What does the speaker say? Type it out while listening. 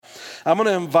I'm going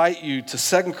to invite you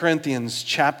to 2 Corinthians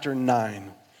chapter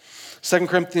 9. 2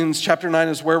 Corinthians chapter 9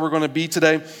 is where we're going to be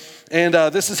today. And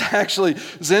this is actually,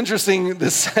 it's interesting,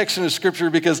 this section of scripture,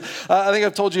 because I think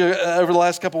I've told you over the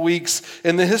last couple weeks,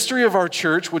 in the history of our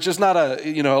church, which is not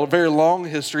a very long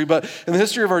history, but in the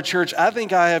history of our church, I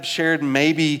think I have shared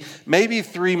maybe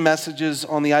 3 messages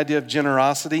on the idea of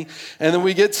generosity. And then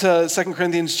we get to 2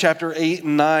 Corinthians chapter 8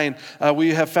 and 9,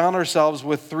 we have found ourselves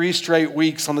with 3 straight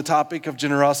weeks on the topic of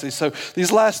generosity. So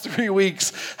these last 3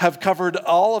 weeks have covered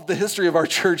all of the history of our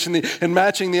church and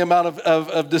matching the amount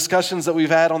of discussions that we've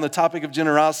had on the topic of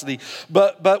generosity.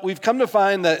 But we've come to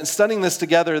find that in studying this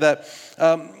together that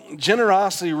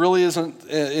generosity really isn't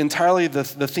entirely the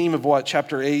theme of what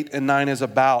chapter 8 and 9 is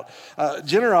about.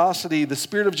 Generosity, the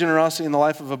spirit of generosity in the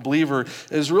life of a believer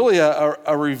is really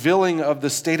a revealing of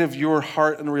the state of your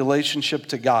heart and relationship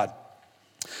to God.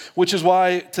 Which is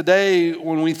why today,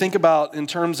 when we think about in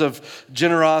terms of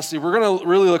generosity, we're going to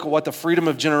really look at what the freedom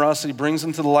of generosity brings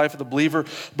into the life of the believer.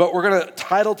 But we're going to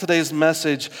title today's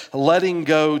message, Letting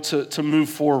Go to Move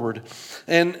Forward.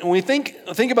 And when we think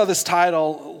about this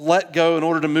title, Let Go in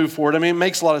order to move forward, I mean, it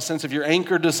makes a lot of sense. If you're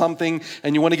anchored to something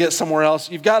and you want to get somewhere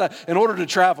else, you've got to, in order to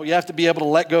travel, you have to be able to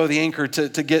let go of the anchor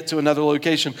to get to another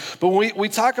location. But when we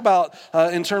talk about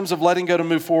in terms of letting go to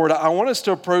move forward, I want us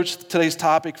to approach today's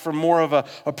topic from more of a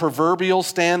proverbial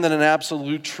stand than an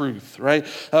absolute truth, right?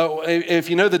 If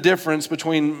you know the difference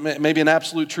between maybe an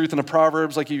absolute truth and a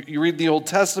Proverbs, like you read the Old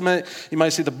Testament, you might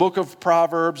see the book of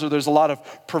Proverbs, or there's a lot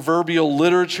of proverbial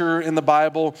literature in the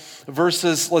Bible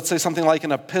versus, let's say, something like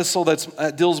an epistle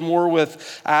that deals more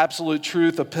with absolute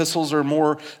truth. Epistles are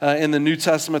more in the New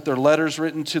Testament. They're letters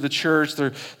written to the church.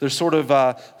 They're sort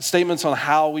of statements on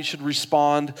how we should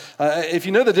respond. If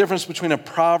you know the difference between a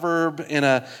proverb and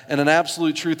an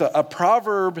absolute truth, a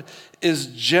proverb is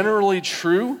generally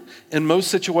true in most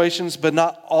situations, but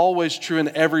not always true in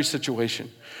every situation.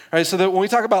 All right, so that when we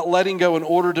talk about letting go in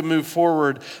order to move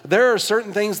forward, there are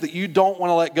certain things that you don't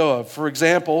want to let go of. For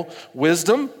example,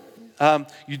 wisdom.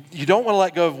 You don't want to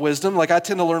let go of wisdom. Like I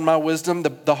tend to learn my wisdom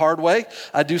the hard way.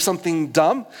 I do something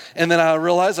dumb, and then I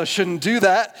realize I shouldn't do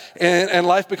that, and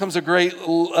life becomes a great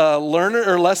learner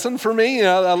or lesson for me. You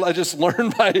know, I just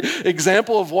learned by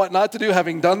example of what not to do,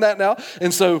 having done that now.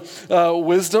 And so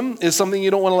wisdom is something you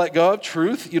don't want to let go of.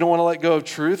 Truth, you don't want to let go of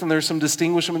truth, and there's some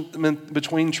distinguishment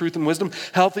between truth and wisdom.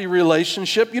 Healthy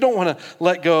relationship, you don't want to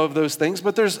let go of those things,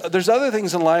 but there's other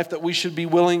things in life that we should be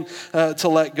willing to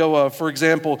let go of. For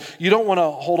example, you don't want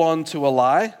to hold on to a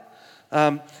lie.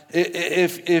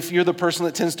 If you're the person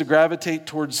that tends to gravitate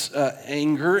towards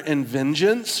anger and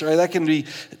vengeance, right, that can be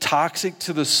toxic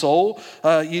to the soul.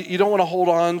 You don't want to hold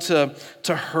on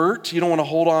to hurt. You don't want to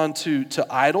hold on to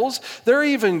idols. There are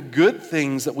even good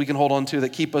things that we can hold on to that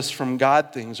keep us from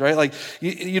God things, right? Like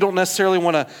you don't necessarily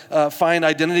want to find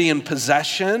identity in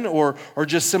possession or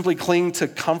just simply cling to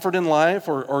comfort in life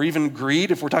or even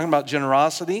greed. If we're talking about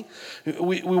generosity,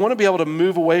 we want to be able to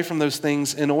move away from those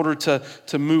things in order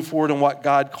to move forward in what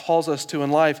God calls us to in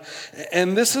life.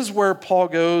 And this is where Paul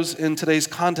goes in today's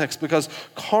context, because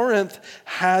Corinth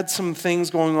had some things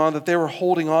going on that they were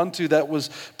holding on to that was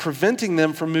preventing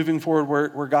them from moving forward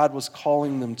where God was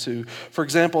calling them to. For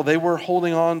example, they were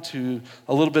holding on to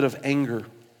a little bit of anger.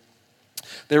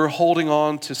 They were holding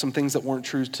on to some things that weren't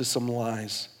true, to some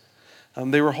lies.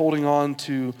 They were holding on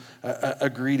to a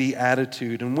greedy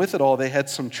attitude. And with it all, they had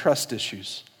some trust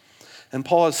issues. And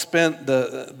Paul has spent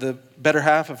the better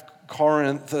half of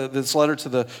Corinth, this letter to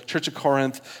the church of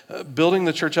Corinth, building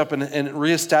the church up and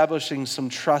reestablishing some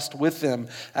trust with them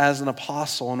as an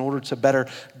apostle in order to better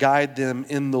guide them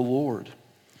in the Lord.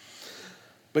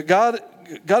 But God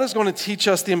is going to teach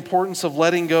us the importance of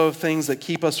letting go of things that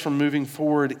keep us from moving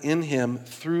forward in Him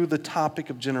through the topic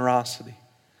of generosity.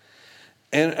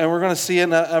 And we're going to see it,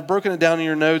 and I've broken it down in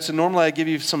your notes, and normally I give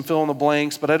you some fill in the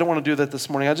blanks, but I don't want to do that this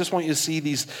morning. I just want you to see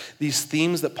these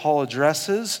themes that Paul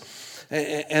addresses,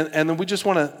 and then we just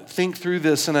want to think through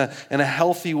this in a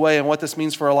healthy way and what this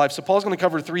means for our life. So Paul's going to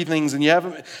cover 3 things, and you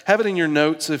have it in your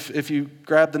notes if you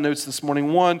grab the notes this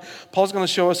morning. 1, Paul's going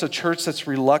to show us a church that's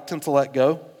reluctant to let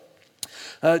go.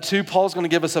 2, Paul's going to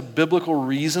give us a biblical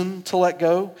reason to let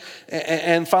go.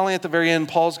 And finally, at the very end,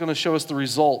 Paul's going to show us the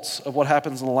results of what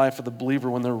happens in the life of the believer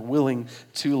when they're willing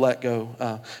to let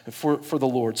go for the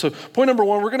Lord. So point number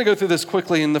 1, we're going to go through this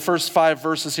quickly in the first 5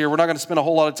 verses here. We're not going to spend a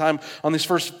whole lot of time on these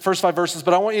first 5 verses,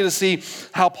 but I want you to see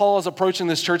how Paul is approaching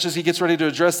this church as he gets ready to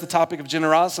address the topic of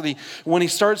generosity when he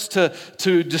starts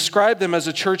to describe them as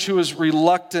a church who is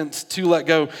reluctant to let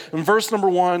go. In verse number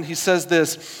 1, he says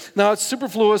this: "Now it's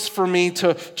superfluous for me to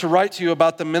to write to you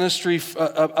about the ministry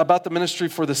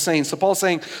for the saints. So Paul's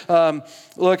saying,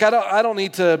 look, I don't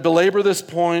need to belabor this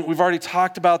point. We've already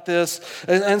talked about this.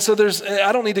 And so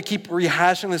I don't need to keep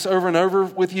rehashing this over and over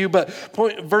with you. But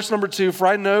verse number 2, for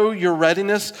I know your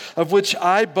readiness, of which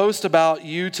I boast about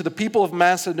you to the people of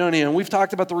Macedonia. And we've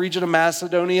talked about the region of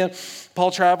Macedonia.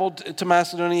 Paul traveled to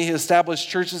Macedonia. He established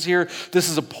churches here. This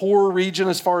is a poor region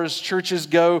as far as churches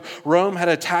go. Rome had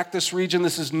attacked this region.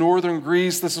 This is northern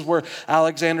Greece. This is where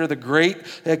Alexander the Great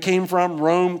came from.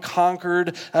 Rome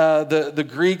conquered the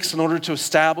Greeks in order to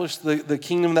establish the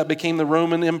kingdom that became the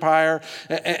Roman Empire.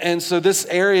 And so this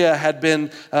area had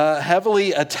been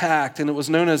heavily attacked, and it was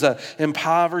known as an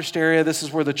impoverished area. This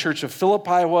is where the church of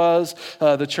Philippi was,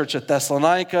 the church of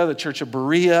Thessalonica, the church of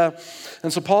Berea.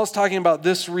 And so Paul's talking about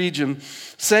this region,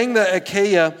 saying that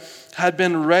Achaia had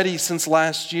been ready since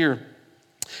last year.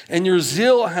 And your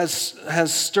zeal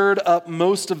has stirred up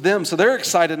most of them. So they're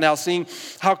excited now, seeing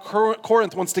how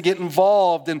Corinth wants to get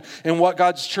involved in what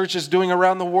God's church is doing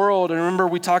around the world. And remember,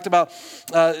 we talked about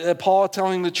Paul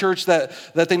telling the church that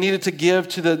they needed to give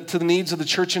to the needs of the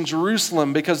church in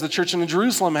Jerusalem, because the church in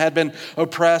Jerusalem had been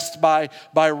oppressed by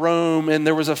Rome, and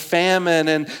there was a famine.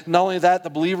 And not only that, the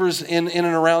believers in and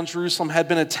around Jerusalem had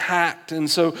been attacked. And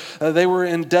so they were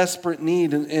in desperate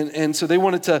need. And so they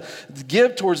wanted to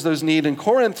give towards those needs. And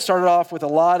Corinth started off with a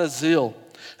lot of zeal.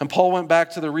 And Paul went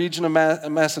back to the region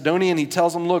of Macedonia, and he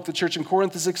tells them, look, the church in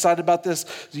Corinth is excited about this.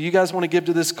 Do you guys want to give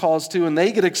to this cause too? And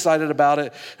they get excited about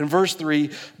it. In verse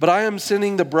 3, but I am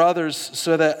sending the brothers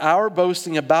so that our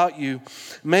boasting about you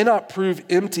may not prove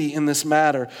empty in this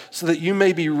matter, so that you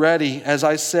may be ready as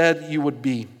I said you would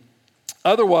be.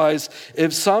 Otherwise,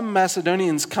 if some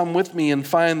Macedonians come with me and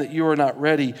find that you are not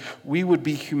ready, we would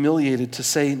be humiliated, to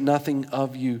say nothing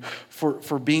of you,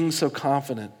 for being so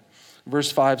confident.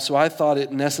 Verse 5, so I thought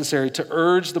it necessary to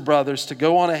urge the brothers to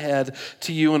go on ahead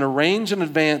to you and arrange in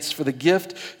advance for the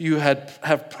gift you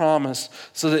have promised,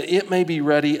 so that it may be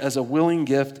ready as a willing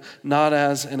gift, not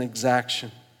as an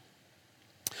exaction.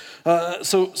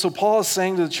 So Paul is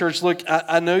saying to the church, look,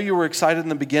 I know you were excited in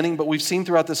the beginning, but we've seen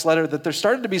throughout this letter that there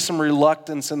started to be some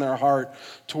reluctance in their heart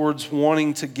towards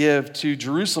wanting to give to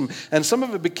Jerusalem. And some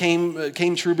of it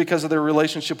came true because of their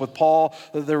relationship with Paul.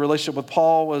 Their relationship with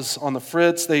Paul was on the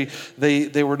fritz.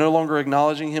 They were no longer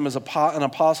acknowledging him as an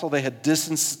apostle. They had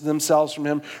distanced themselves from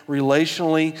him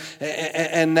relationally.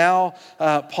 And now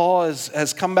Paul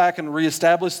has come back and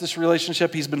reestablished this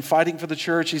relationship. He's been fighting for the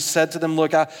church. He said to them,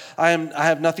 look, I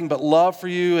have nothing but love for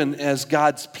you and as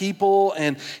God's people.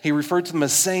 And he referred to them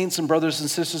as saints and brothers and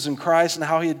sisters in Christ, and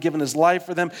how he had given his life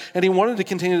for them. And he wanted to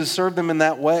continue to serve them in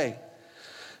that way.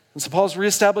 And so Paul's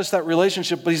reestablished that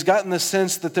relationship, but he's gotten the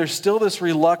sense that there's still this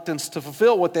reluctance to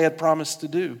fulfill what they had promised to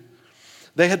do.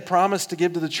 They had promised to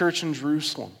give to the church in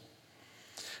Jerusalem.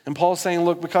 And Paul's saying,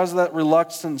 look, because of that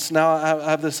reluctance, now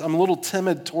I'm a little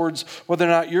timid towards whether or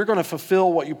not you're going to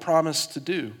fulfill what you promised to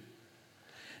do.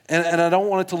 And I don't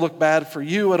want it to look bad for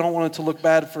you. I don't want it to look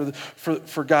bad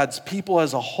for God's people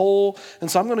as a whole.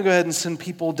 And so I'm going to go ahead and send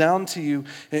people down to you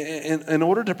in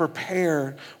order to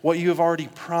prepare what you have already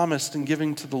promised in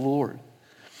giving to the Lord.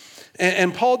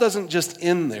 And Paul doesn't just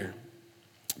end there.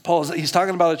 He's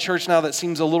talking about a church now that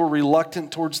seems a little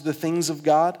reluctant towards the things of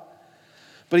God.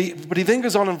 But he then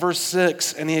goes on in verse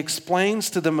 6, and he explains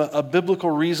to them a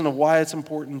biblical reason of why it's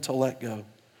important to let go.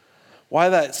 Why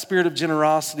that spirit of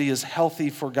generosity is healthy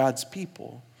for God's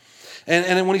people.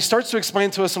 And when he starts to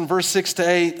explain to us in verse 6 to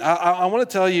 8, I want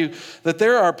to tell you that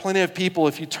there are plenty of people,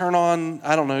 if you turn on,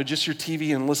 I don't know, just your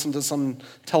TV and listen to some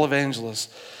televangelist,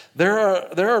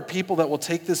 there are people that will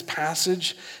take this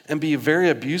passage and be very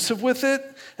abusive with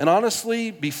it, and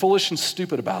honestly be foolish and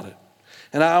stupid about it.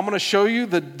 And I'm going to show you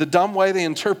the dumb way they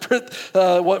interpret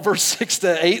what verse 6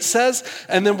 to 8 says.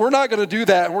 And then we're not going to do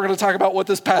that. And we're going to talk about what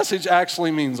this passage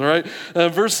actually means, all right?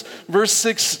 Verse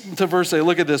 6 to verse 8.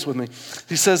 Look at this with me.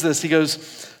 He says this. He goes,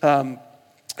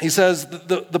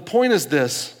 the point is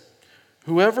this.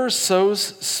 Whoever sows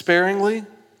sparingly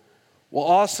will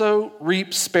also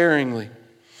reap sparingly.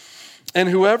 And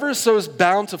whoever sows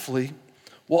bountifully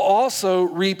will also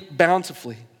reap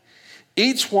bountifully.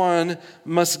 Each one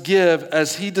must give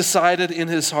as he decided in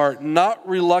his heart, not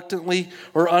reluctantly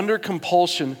or under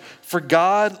compulsion, for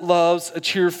God loves a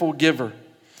cheerful giver.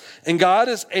 And God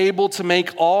is able to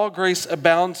make all grace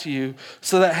abound to you,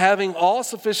 so that having all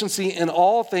sufficiency in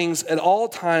all things at all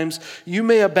times, you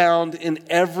may abound in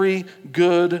every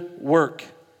good work.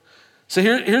 So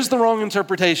here's the wrong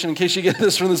interpretation, in case you get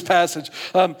this from this passage.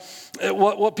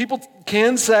 What people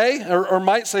can say or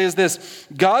might say is this: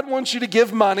 God wants you to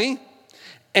give money.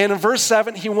 And in verse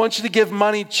 7, he wants you to give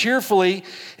money cheerfully.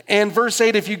 And verse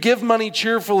 8, if you give money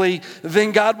cheerfully,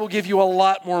 then God will give you a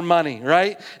lot more money,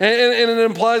 right? And it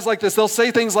implies like this. They'll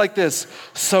say things like this: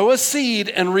 sow a seed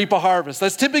and reap a harvest.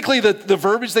 That's typically the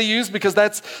verbiage they use, because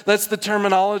that's the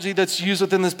terminology that's used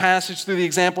within this passage through the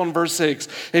example in verse 6.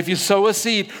 If you sow a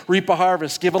seed, reap a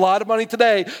harvest. Give a lot of money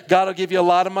today, God will give you a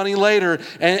lot of money later,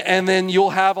 and then you'll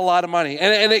have a lot of money.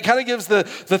 And it kind of gives the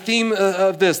theme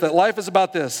of this, that life is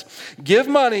about this. Give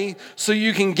money so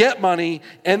you can get money,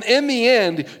 and in the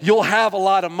end, you'll have a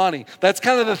lot of money. That's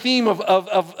kind of the theme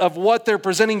of what they're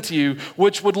presenting to you,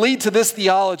 which would lead to this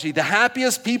theology. The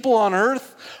happiest people on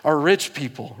earth are rich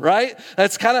people, right?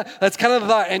 That's kind of the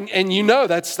thought. And you know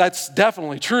that's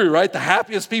definitely true, right? The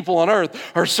happiest people on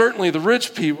earth are certainly the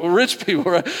rich people,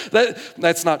 right?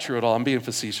 That's not true at all. I'm being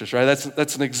facetious, right?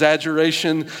 That's an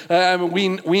exaggeration.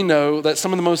 We know that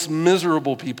some of the most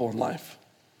miserable people in life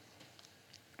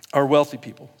are wealthy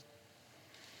people.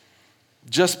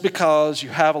 Just because you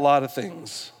have a lot of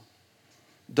things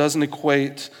doesn't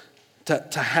equate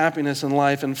to happiness in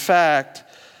life. In fact,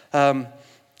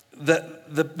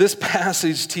 this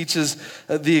passage teaches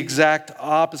the exact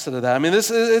opposite of that. I mean,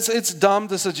 it's dumb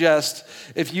to suggest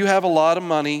if you have a lot of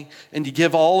money and you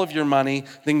give all of your money,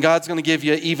 then God's going to give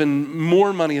you even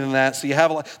more money than that. So you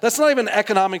have a lot. That's not even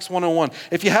economics 101.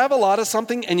 If you have a lot of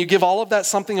something and you give all of that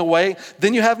something away,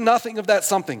 then you have nothing of that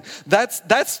something.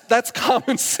 That's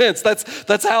common sense.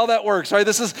 That's how that works, right?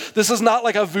 This is not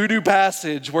like a voodoo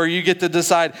passage where you get to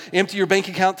decide, empty your bank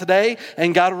account today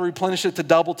and God will replenish it to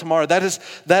double tomorrow. That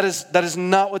is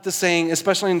not what this is saying,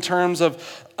 especially in terms of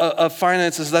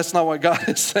finances. That's not what God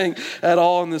is saying at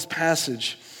all in this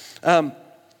passage.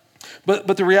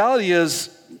 But the reality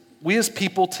is, we as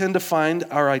people tend to find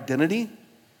our identity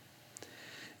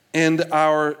and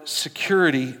our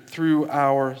security through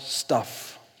our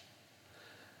stuff.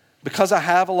 Because I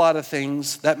have a lot of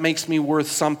things, that makes me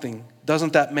worth something.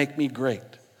 Doesn't that make me great?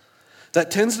 That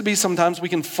tends to be sometimes we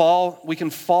can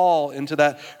fall into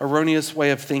that erroneous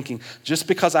way of thinking. Just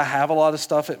because I have a lot of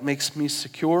stuff, it makes me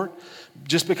secure.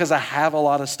 Just because I have a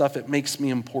lot of stuff, it makes me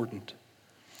important.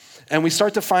 And we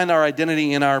start to find our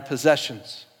identity in our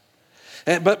possessions.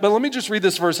 But let me just read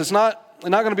this verse. It's not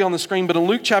going to be on the screen, but in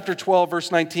Luke chapter 12,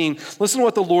 verse 19, listen to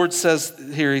what the Lord says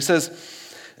here. He says,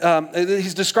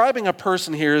 he's describing a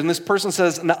person here, and this person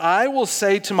says, and I will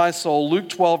say to my soul, Luke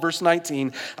 12, verse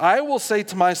 19, I will say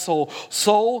to my soul,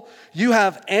 soul, you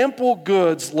have ample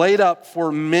goods laid up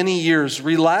for many years.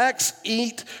 Relax,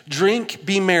 eat, drink,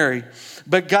 be merry.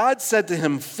 But God said to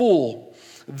him, fool,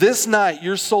 this night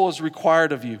your soul is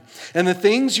required of you, and the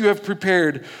things you have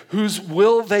prepared, whose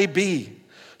will they be?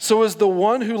 So is the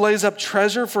one who lays up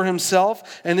treasure for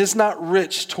himself and is not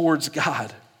rich towards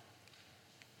God.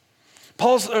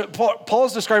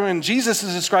 Paul's describing, and Jesus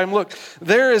is describing, look,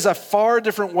 there is a far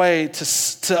different way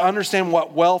to understand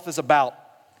what wealth is about.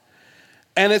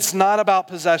 And it's not about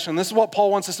possession. This is what Paul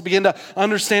wants us to begin to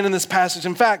understand in this passage.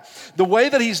 In fact, the way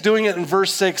that he's doing it in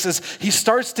verse 6 is he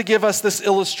starts to give us this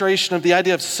illustration of the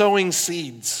idea of sowing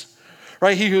seeds.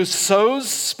 Right? He who sows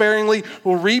sparingly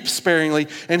will reap sparingly,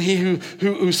 and he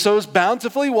who sows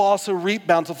bountifully will also reap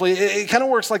bountifully. It kind of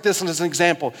works like this as an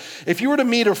example. If you were to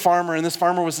meet a farmer, and this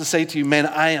farmer was to say to you, man,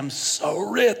 I am so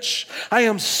rich. I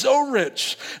am so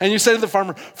rich. And you say to the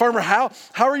farmer, how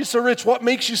are you so rich? What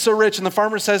makes you so rich? And the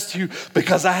farmer says to you,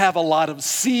 because I have a lot of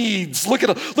seeds. Look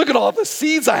at all the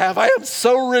seeds I have. I am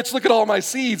so rich. Look at all my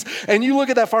seeds. And you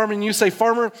look at that farmer and you say,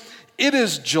 farmer, it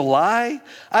is July.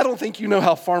 I don't think you know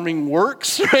how farming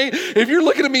works, right? If you're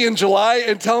looking at me in July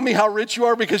and telling me how rich you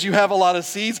are because you have a lot of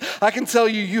seeds, I can tell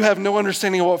you have no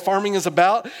understanding of what farming is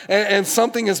about, and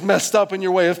something is messed up in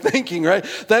your way of thinking, right?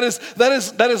 That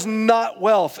is not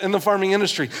wealth in the farming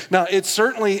industry. Now, it's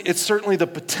certainly the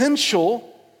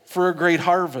potential for a great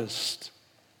harvest,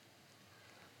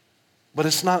 but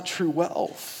it's not true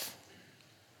wealth.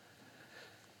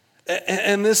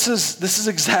 And this is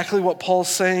exactly what Paul's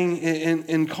saying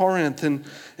in Corinth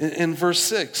in verse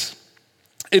 6.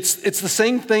 It's the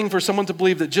same thing for someone to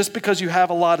believe that just because you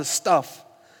have a lot of stuff,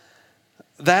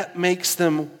 that makes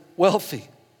them wealthy.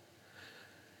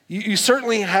 You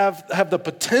certainly have the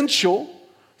potential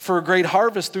for a great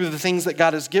harvest through the things that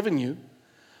God has given you.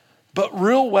 But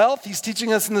real wealth, he's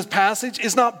teaching us in this passage,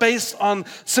 is not based on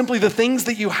simply the things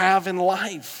that you have in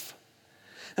life.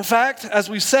 In fact, as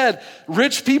we've said,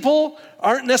 rich people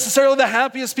aren't necessarily the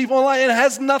happiest people in life. It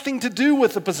has nothing to do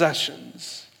with the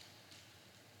possessions.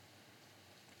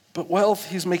 But wealth,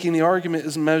 he's making the argument,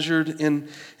 is measured in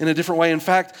a different way. In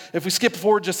fact, if we skip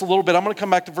forward just a little bit, I'm going to come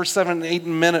back to verse 7 and 8 in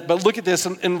a minute. But look at this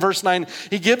in verse 9.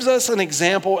 He gives us an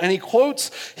example, and he quotes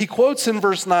in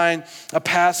verse 9 a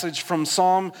passage from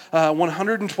Psalm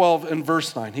 112 in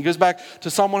verse 9. He goes back to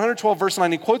Psalm 112, verse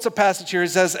 9. He quotes a passage here. He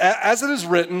says, as it is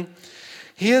written,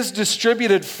 he has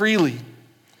distributed freely.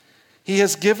 He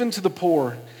has given to the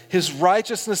poor. His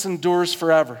righteousness endures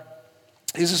forever.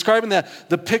 He's describing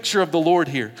the picture of the Lord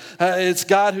here. It's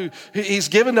God who he's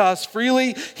given to us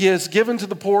freely. He has given to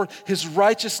the poor. His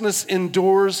righteousness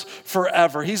endures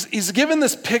forever. He's given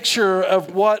this picture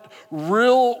of what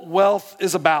real wealth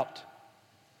is about.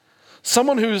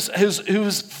 Someone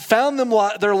who's found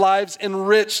their lives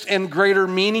enriched in greater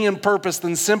meaning and purpose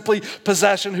than simply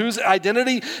possession, whose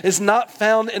identity is not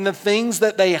found in the things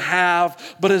that they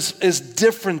have, but is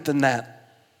different than that.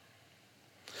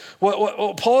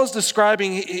 What Paul is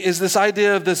describing is this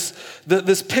idea of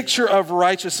this picture of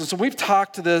righteousness. And we've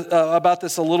talked about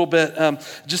this a little bit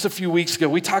just a few weeks ago.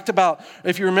 We talked about,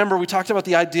 if you remember, we talked about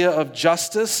the idea of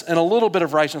justice and a little bit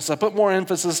of righteousness. I put more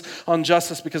emphasis on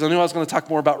justice because I knew I was going to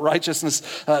talk more about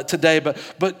righteousness today.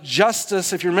 But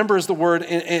justice, if you remember, is the word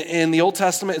in the Old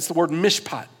Testament, it's the word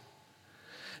mishpat.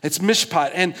 It's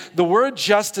mishpat. And the word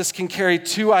justice can carry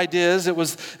two ideas. It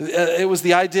was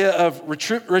the idea of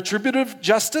retributive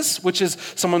justice, which is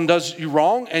someone does you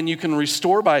wrong and you can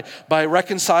restore by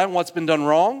reconciling what's been done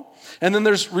wrong. And then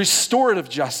there's restorative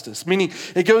justice, meaning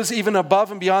it goes even above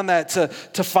and beyond that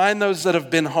to find those that have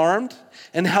been harmed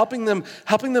and helping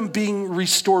them being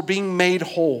restored, being made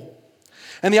whole.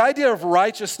 And the idea of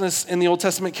righteousness in the Old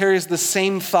Testament carries the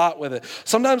same thought with it.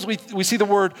 Sometimes we see the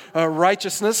word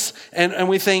righteousness and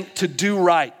we think to do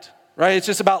right? It's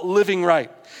just about living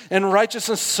right. And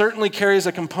righteousness certainly carries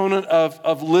a component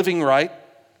of living right.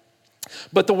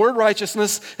 But the word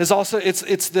righteousness is also,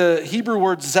 it's the Hebrew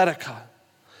word tzedakah.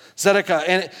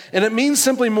 Tzedakah, and it means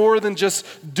simply more than just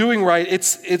doing right.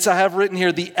 It's I have written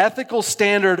here, the ethical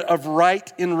standard of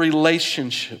right in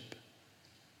relationship.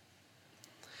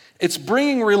 It's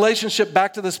bringing relationship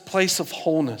back to this place of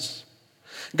wholeness.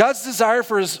 God's desire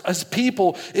for his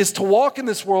people is to walk in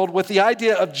this world with the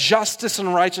idea of justice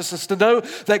and righteousness, to know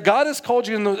that God has called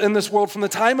you in this world from the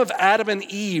time of Adam and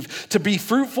Eve to be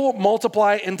fruitful,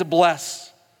 multiply, and to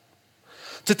bless.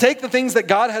 To take the things that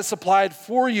God has supplied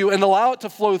for you and allow it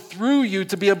to flow through you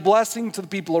to be a blessing to the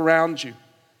people around you.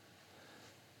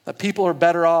 That people are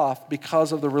better off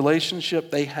because of the relationship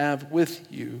they have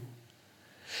with you.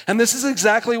 And this is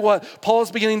exactly what Paul is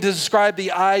beginning to describe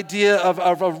the idea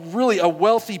of a really a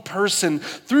wealthy person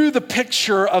through the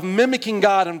picture of mimicking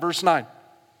God in verse 9.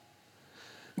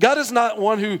 God is not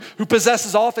one who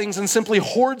possesses all things and simply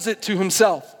hoards it to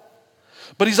himself.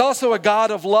 But he's also a God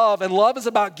of love, and love is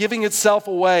about giving itself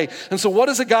away. And so what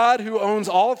does a God who owns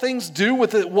all things do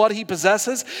with what he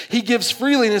possesses? He gives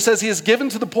freely, and it says he has given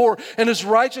to the poor, and his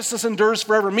righteousness endures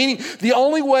forever. Meaning, the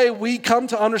only way we come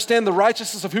to understand the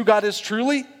righteousness of who God is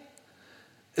truly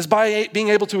is by being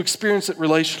able to experience it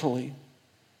relationally.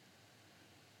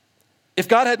 If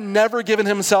God had never given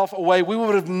himself away, we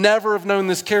would have never have known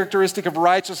this characteristic of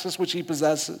righteousness which he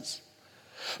possesses.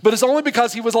 But it's only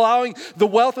because he was allowing the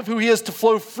wealth of who he is to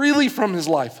flow freely from his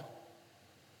life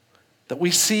that we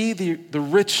see the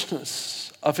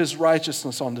richness of his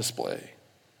righteousness on display.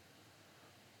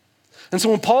 And so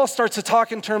when Paul starts to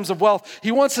talk in terms of wealth,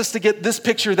 he wants us to get this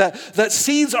picture that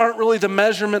seeds aren't really the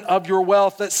measurement of your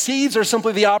wealth, that seeds are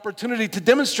simply the opportunity to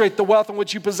demonstrate the wealth in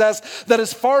which you possess that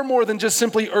is far more than just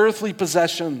simply earthly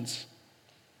possessions.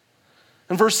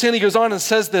 In verse 10, he goes on and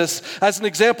says this as an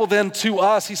example then to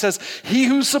us. He says, he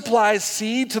who supplies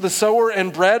seed to the sower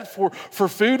and bread for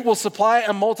food will supply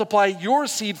and multiply your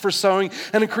seed for sowing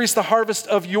and increase the harvest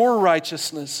of your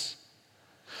righteousness.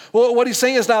 Well, what he's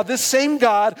saying is now this same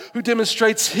God who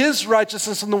demonstrates his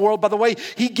righteousness in the world by the way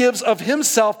he gives of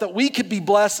himself that we could be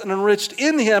blessed and enriched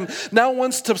in him now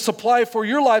wants to supply for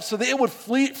your life so that it would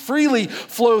freely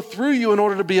flow through you in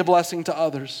order to be a blessing to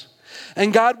others.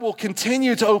 And God will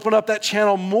continue to open up that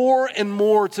channel more and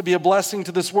more to be a blessing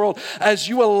to this world as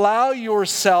you allow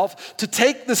yourself to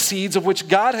take the seeds of which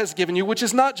God has given you, which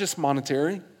is not just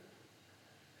monetary.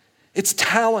 It's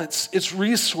talents, it's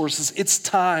resources, it's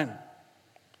time.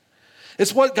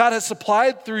 It's what God has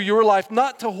supplied through your life,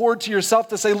 not to hoard to yourself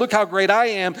to say, look how great I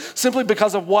am, simply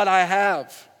because of what I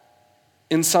have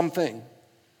in something.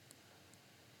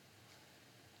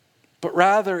 But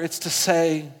rather, it's to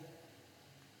say,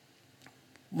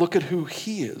 look at who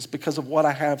he is because of what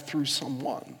I have through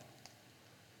someone.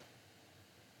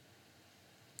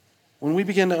 When we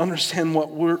begin to understand what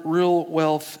real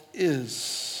wealth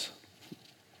is,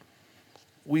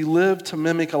 We live to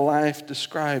mimic a life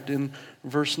described in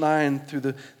verse 9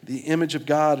 through the image of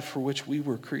God for which we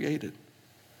were created.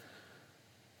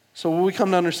 So what we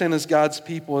come to understand as God's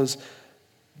people is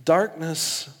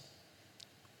darkness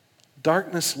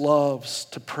loves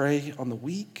to prey on the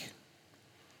weak.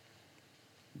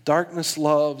 Darkness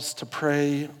loves to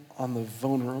prey on the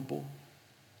vulnerable.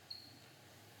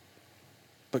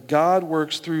 But God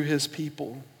works through his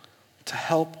people to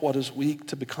help what is weak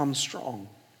to become strong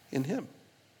in him.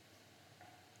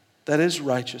 That is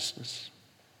righteousness.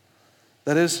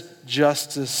 That is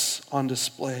justice on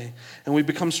display. And we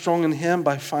become strong in him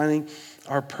by finding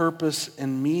our purpose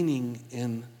and meaning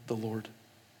in the Lord.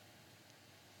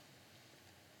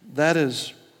 That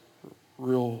is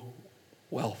real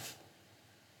wealth.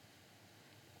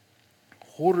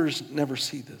 Hoarders never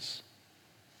see this.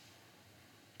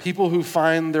 People who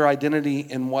find their identity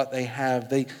in what they have,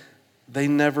 they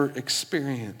never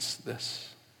experience this.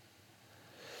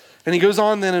 And he goes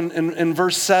on then in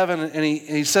verse 7, and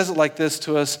he says it like this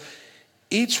to us: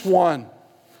 each one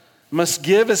must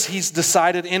give as he's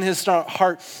decided in his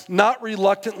heart, not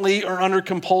reluctantly or under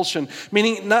compulsion.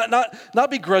 Meaning not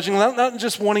begrudgingly, not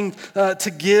just wanting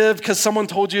to give because someone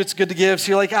told you it's good to give. So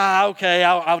you're like, okay,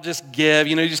 I'll just give.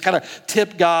 You just kind of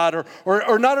tip God,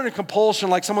 or not under compulsion,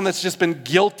 like someone that's just been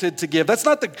guilted to give. That's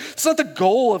not the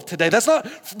goal of today. That's not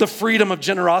the freedom of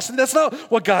generosity. That's not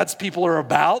what God's people are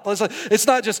about. It's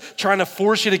not just trying to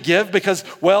force you to give because,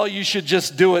 well, you should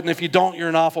just do it, and if you don't, you're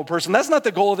an awful person. That's not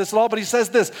the goal of this at all. But he says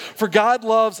this: for God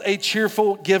loves a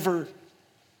cheerful giver.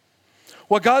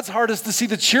 What God's heart is to see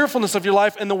the cheerfulness of your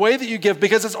life and the way that you give,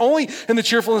 because it's only in the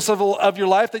cheerfulness of your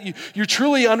life that you're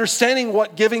truly understanding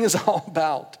what giving is all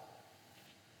about.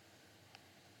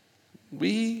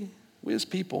 We as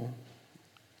people,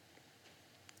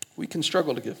 we can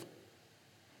struggle to give.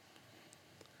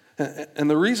 And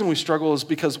the reason we struggle is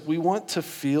because we want to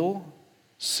feel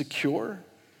secure,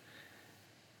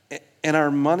 and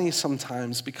our money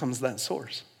sometimes becomes that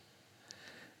source.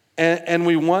 And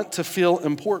we want to feel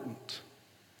important.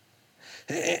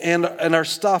 And our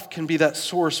stuff can be that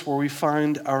source where we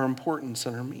find our importance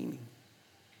and our meaning.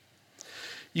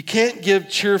 You can't give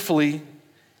cheerfully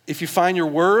if you find your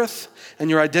worth and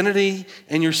your identity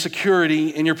and your security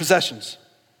in your possessions.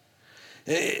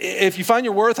 If you find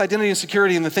your worth, identity, and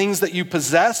security in the things that you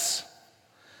possess,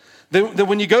 then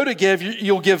when you go to give,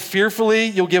 you'll give fearfully,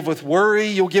 you'll give with worry,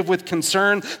 you'll give with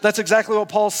concern. That's exactly what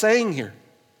Paul's saying here.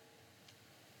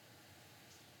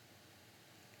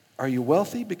 Are you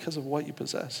wealthy because of what you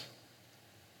possess?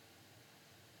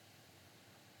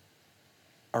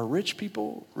 Are rich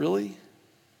people really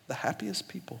the happiest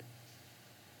people?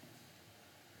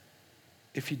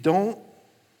 If you don't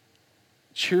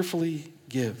cheerfully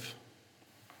give,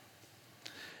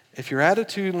 if your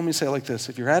attitude, let me say it like this,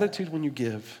 if your attitude when you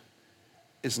give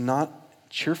is not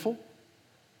cheerful,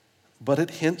 but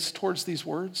it hints towards these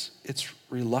words, it's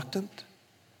reluctant,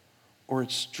 or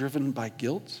it's driven by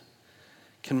guilt,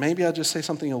 can maybe I just say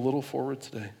something a little forward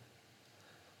today?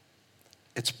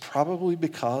 It's probably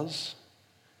because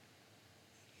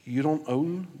you don't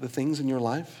own the things in your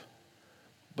life,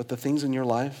 but the things in your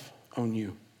life own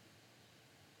you.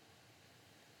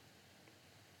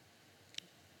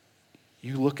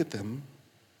 You look at them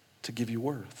to give you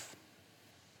worth.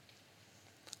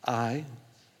 I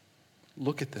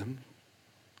look at them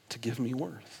to give me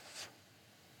worth.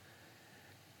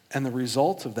 And the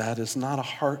result of that is not a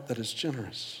heart that is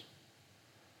generous.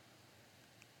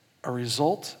 A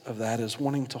result of that is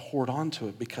wanting to hoard on to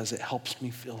it because it helps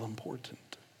me feel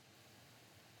important.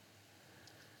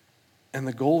 And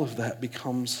the goal of that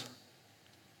becomes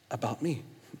about me.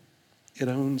 It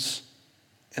owns,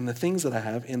 and the things that I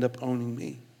have end up owning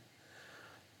me.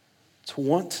 To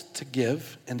want to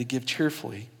give and to give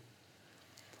cheerfully,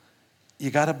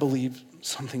 you got to believe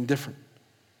something different.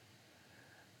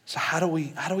 So how do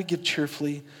we give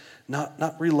cheerfully,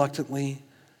 not reluctantly,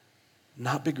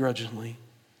 not begrudgingly?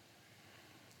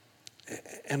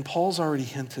 And Paul's already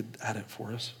hinted at it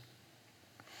for us.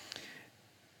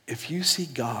 If you see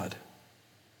God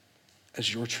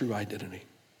as your true identity,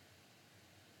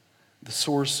 the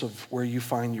source of where you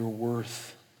find your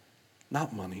worth,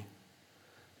 not money,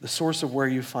 the source of where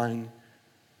you find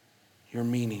your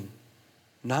meaning,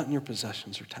 not in your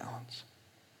possessions or talents.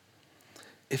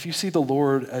 If you see the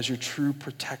Lord as your true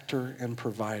protector and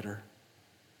provider,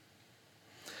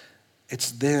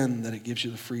 it's then that it gives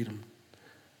you the freedom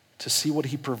to see what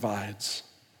he provides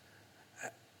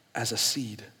as a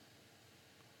seed.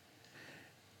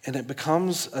 And it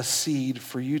becomes a seed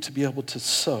for you to be able to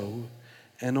sow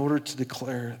in order to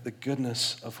declare the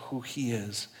goodness of who he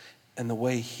is and the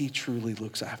way he truly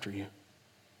looks after you.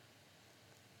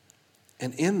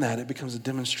 And in that, it becomes a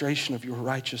demonstration of your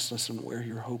righteousness and where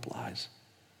your hope lies.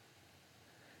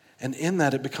 And in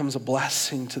that, it becomes a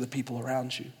blessing to the people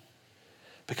around you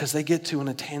because they get to, in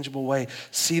a tangible way,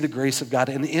 see the grace of God.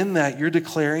 And in that, you're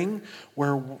declaring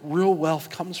where real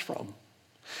wealth comes from.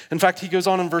 In fact, he goes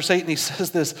on in verse 8 and he says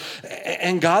this,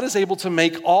 and God is able to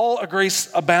make all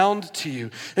grace abound to you.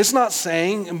 It's not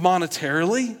saying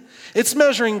monetarily. It's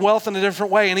measuring wealth in a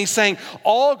different way. And he's saying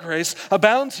all grace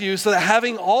abound to you so that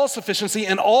having all sufficiency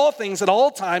in all things at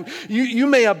all time, you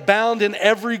may abound in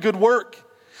every good work.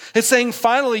 It's saying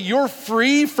finally you're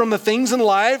free from the things in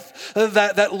life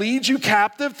that lead you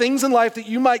captive, things in life that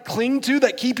you might cling to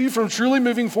that keep you from truly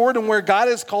moving forward and where God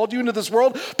has called you into this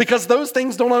world, because those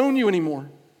things don't own you anymore.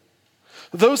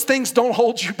 Those things don't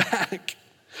hold you back.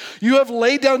 You have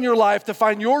laid down your life to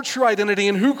find your true identity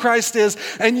in who Christ is,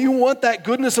 and you want that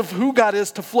goodness of who God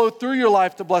is to flow through your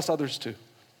life to bless others too.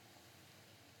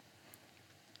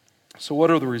 So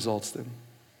what are the results then?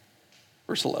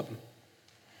 Verse 11.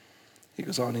 He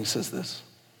goes on and he says this,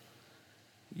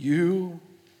 you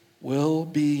will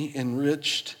be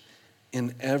enriched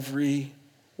in every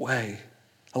way.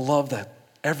 I love that.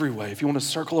 Every way. If you want to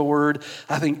circle a word,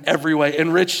 I think every way,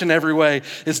 enriched in every way,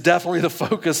 is definitely the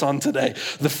focus on today.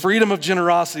 The freedom of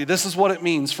generosity. This is what it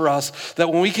means for us, that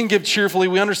when we can give cheerfully,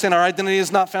 we understand our identity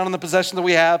is not found in the possession that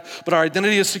we have, but our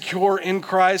identity is secure in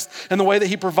Christ and the way that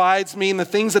he provides me and the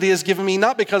things that he has given me,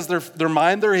 not because they're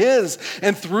mine, they're his.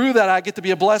 And through that, I get to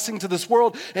be a blessing to this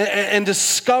world and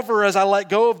discover as I let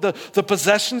go of the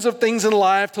possessions of things in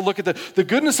life to look at the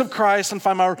goodness of Christ and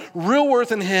find my real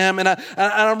worth in him. And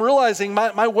I'm realizing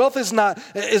my wealth is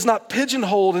not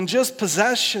pigeonholed in just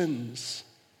possessions,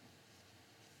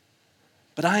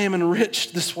 but I am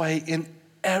enriched this way in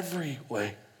every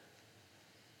way,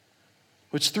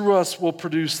 which through us will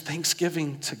produce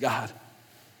thanksgiving to God.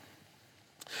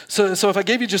 So if I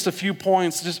gave you just a few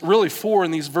points, just really 4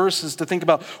 in these verses to think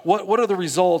about, what are the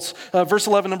results? Verse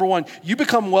 11, number 1, you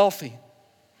become wealthy.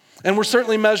 And we're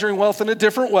certainly measuring wealth in a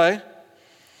different way.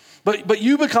 But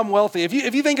you become wealthy. If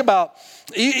you think about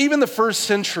even the first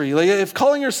century, like if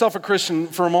calling yourself a Christian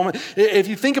for a moment, if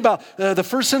you think about the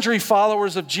first century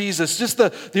followers of Jesus, just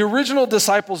the original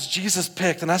disciples Jesus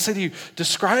picked, and I say to you,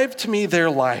 describe to me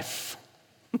their life.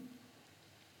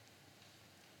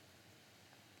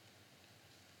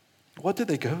 What did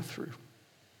they go through?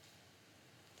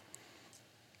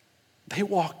 They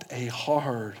walked a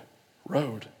hard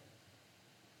road.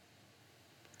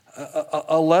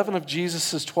 11 of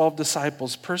Jesus' 12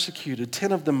 disciples persecuted,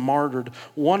 10 of them martyred,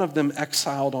 one of them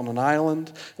exiled on an island.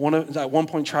 At one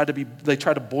point they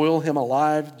tried to boil him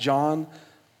alive, John.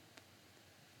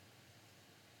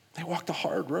 They walked a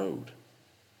hard road.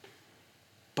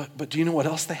 But do you know what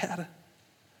else they had?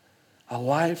 A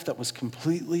life that was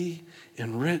completely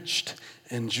enriched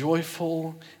and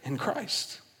joyful in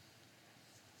Christ.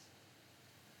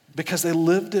 Because they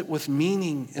lived it with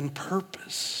meaning and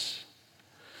purpose.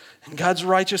 And God's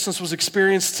righteousness was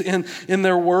experienced in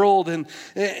their world, and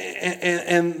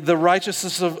the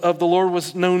righteousness of the Lord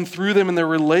was known through them in their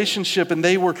relationship. And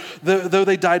they were, though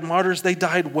they died martyrs, they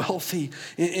died wealthy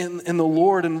in the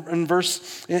Lord. And in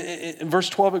verse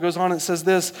 12, it goes on, it says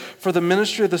this, for the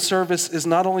ministry of the service is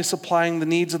not only supplying the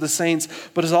needs of the saints,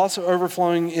 but is also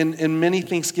overflowing in many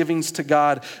thanksgivings to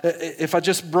God. If I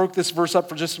just broke this verse up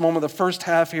for just a moment, the first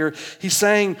half here, he's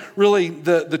saying really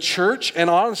the church, and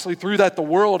honestly through that the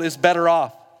world, is better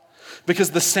off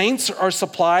because the saints are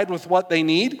supplied with what they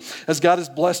need. As God has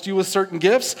blessed you with certain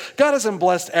gifts, God hasn't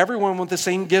blessed everyone with the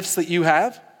same gifts that you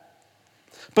have,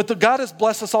 but God has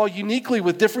blessed us all uniquely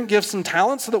with different gifts and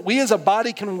talents so that we as a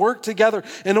body can work together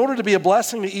in order to be a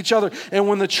blessing to each other. And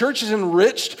when the church is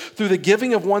enriched through the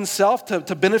giving of oneself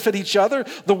to benefit each other,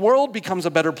 the world becomes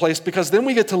a better place because then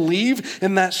we get to leave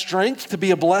in that strength to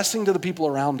be a blessing to the people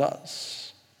around us.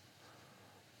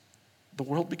 The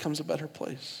world becomes a better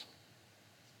place.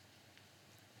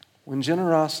 When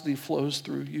generosity flows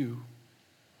through you,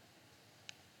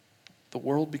 the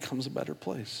world becomes a better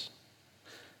place.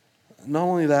 Not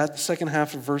only that, the second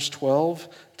half of verse 12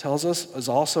 tells us is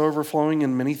also overflowing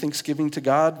in many thanksgiving to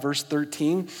God. Verse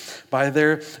 13, by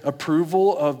their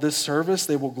approval of this service,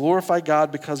 they will glorify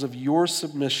God because of your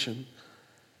submission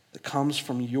that comes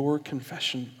from your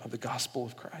confession of the gospel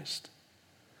of Christ.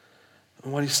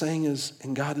 And what he's saying is,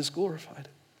 and God is glorified.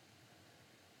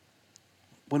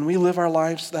 When we live our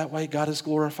lives that way, God is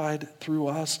glorified through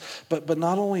us. But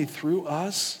not only through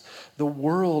us, the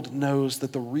world knows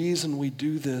that the reason we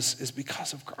do this is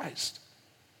because of Christ.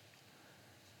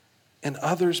 And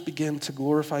others begin to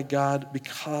glorify God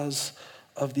because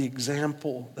of the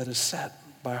example that is set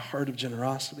by a heart of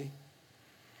generosity.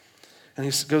 And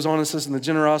he goes on and says, in the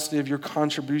generosity of your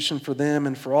contribution for them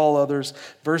and for all others.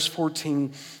 Verse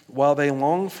 14, while they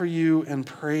long for you and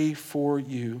pray for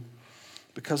you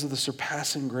because of the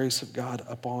surpassing grace of God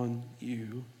upon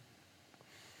you.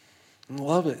 I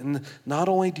love it. And not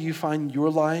only do you find your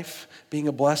life being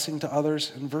a blessing to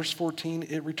others, in verse 14,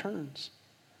 it returns.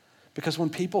 Because when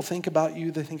people think about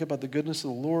you, they think about the goodness of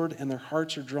the Lord, and their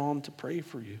hearts are drawn to pray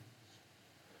for you.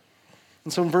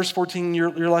 And so in verse 14,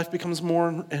 your life becomes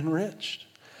more enriched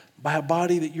by a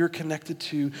body that you're connected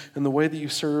to and the way that you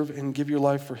serve and give your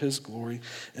life for his glory.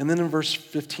 And then in verse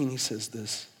 15, he says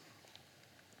this,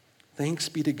 thanks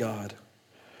be to God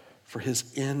for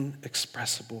his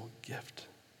inexpressible gift.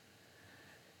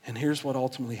 And here's what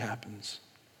ultimately happens.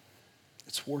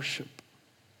 It's worship.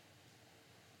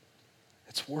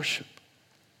 It's worship.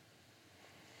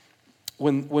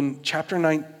 When chapter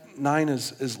 9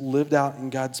 is lived out in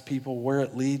God's people, where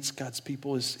it leads God's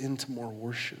people is into more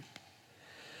worship.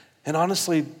 And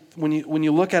honestly, when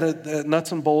you look at it, the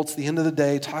nuts and bolts, the end of the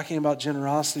day, talking about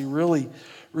generosity,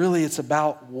 really it's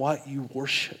about what you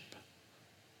worship.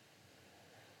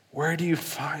 Where do you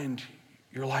find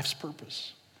your life's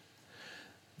purpose?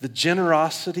 The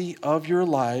generosity of your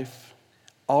life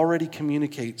already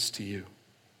communicates to you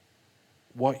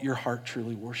what your heart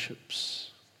truly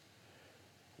worships.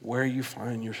 Where you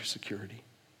find your security,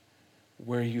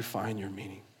 where you find your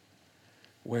meaning,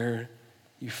 where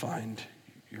you find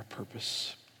your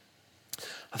purpose.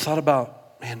 I thought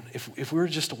about, man, if we were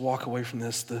just to walk away from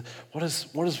this, what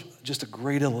is just a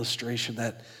great illustration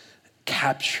that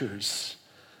captures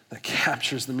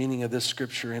the meaning of this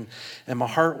scripture, and my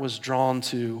heart was drawn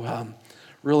to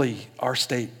really our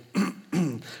state.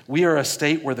 We are a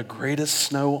state where the greatest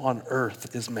snow on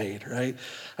earth is made, right?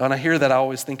 When I hear that, I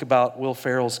always think about Will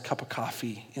Ferrell's cup of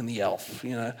coffee in The Elf.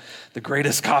 You know, the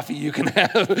greatest coffee you can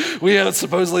have. We have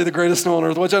supposedly the greatest snow on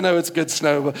earth, which I know it's good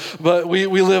snow, but we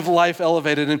live life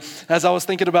elevated. And as I was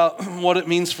thinking about what it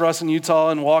means for us in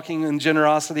Utah and walking in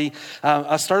generosity,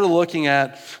 I started looking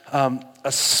at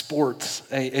a sport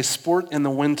in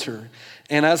the winter.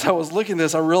 And as I was looking at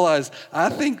this, I realized I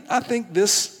think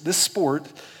this sport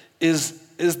is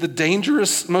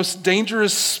the most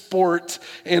dangerous sport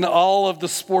in all of the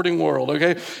sporting world,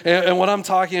 okay? And what I'm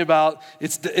talking about,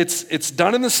 it's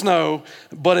done in the snow,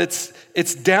 but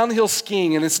it's downhill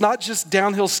skiing, and it's not just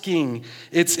downhill skiing.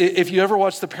 If you ever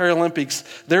watch the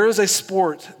Paralympics, there is a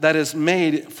sport that is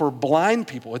made for blind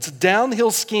people. It's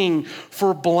downhill skiing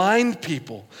for blind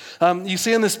people. You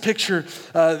see in this picture,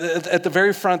 at the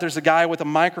very front, there's a guy with a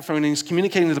microphone, and he's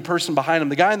communicating to the person behind him.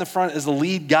 The guy in the front is the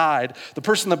lead guide. The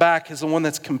person in the back is the one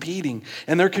that's competing,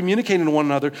 and they're communicating to one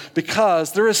another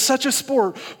because there is such a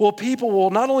sport. Well, people will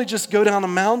not only just go down a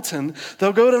mountain,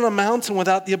 they'll go down a mountain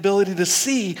without the ability to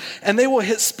see, and they will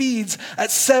hit speeds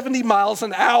at 70 miles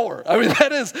an hour. I mean,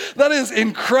 that is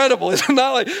incredible. It's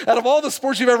not like, out of all the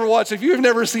sports you've ever watched, if you've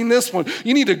never seen this one,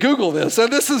 you need to Google this.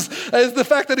 And this is the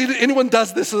fact that anyone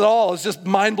does this at all is just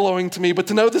mind-blowing to me. But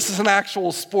to know this is an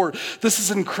actual sport, this is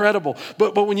incredible.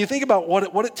 But when you think about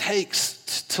what it takes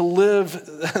to live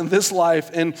this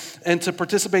life and to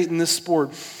participate in this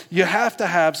sport, you have to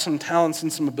have some talents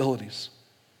and some abilities.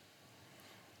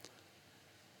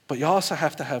 But you also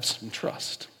have to have some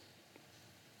trust.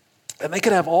 And they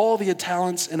can have all the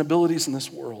talents and abilities in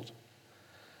this world.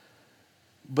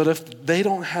 But if they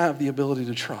don't have the ability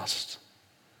to trust,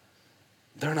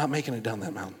 they're not making it down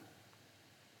that mountain.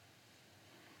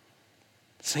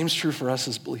 Same's true for us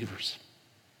as believers.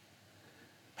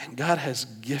 And God has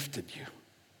gifted you.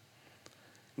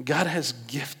 God has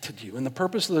gifted you. And the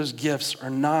purpose of those gifts are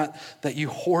not that you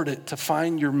hoard it to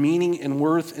find your meaning and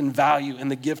worth and value in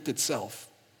the gift itself.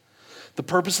 The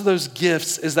purpose of those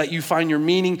gifts is that you find your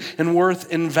meaning and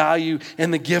worth and value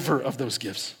in the giver of those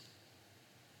gifts.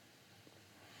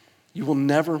 You will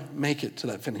never make it to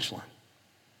that finish line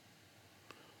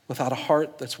without a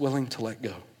heart that's willing to let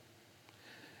go.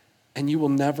 And you will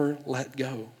never let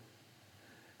go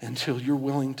until you're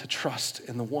willing to trust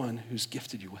in the one who's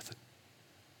gifted you with it.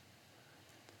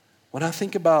 When I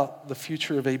think about the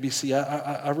future of ABC,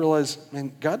 I realize,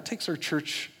 man, God takes our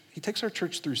church, he takes our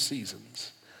church through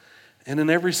seasons. And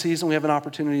in every season, we have an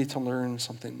opportunity to learn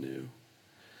something new.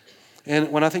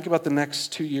 And when I think about the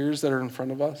next 2 years that are in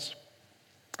front of us,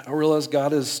 I realize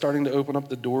God is starting to open up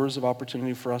the doors of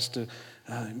opportunity for us to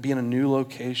be in a new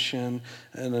location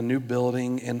and a new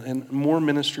building and more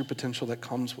ministry potential that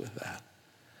comes with that.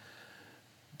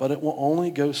 But it will only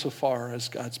go so far as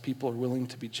God's people are willing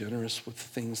to be generous with the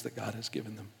things that God has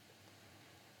given them.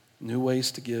 New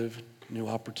ways to give, new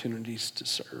opportunities to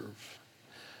serve.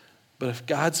 But if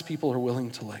God's people are willing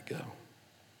to let go,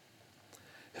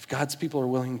 If God's people are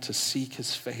willing to seek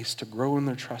his face, to grow in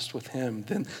their trust with him,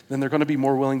 then they're going to be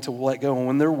more willing to let go. And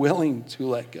when they're willing to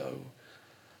let go,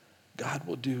 God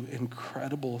will do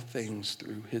incredible things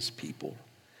through his people.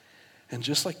 And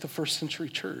just like the first century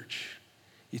church,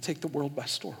 you take the world by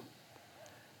storm.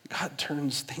 God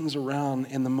turns things around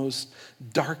in the most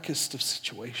darkest of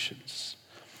situations.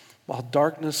 While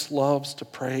darkness loves to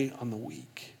prey on the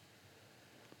weak,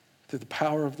 through the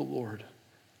power of the Lord,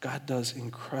 God does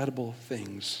incredible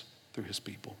things through his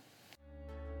people.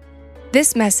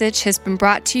 This message has been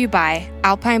brought to you by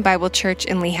Alpine Bible Church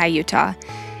in Lehi, Utah.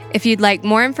 If you'd like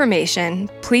more information,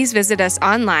 please visit us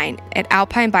online at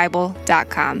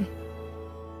alpinebible.com.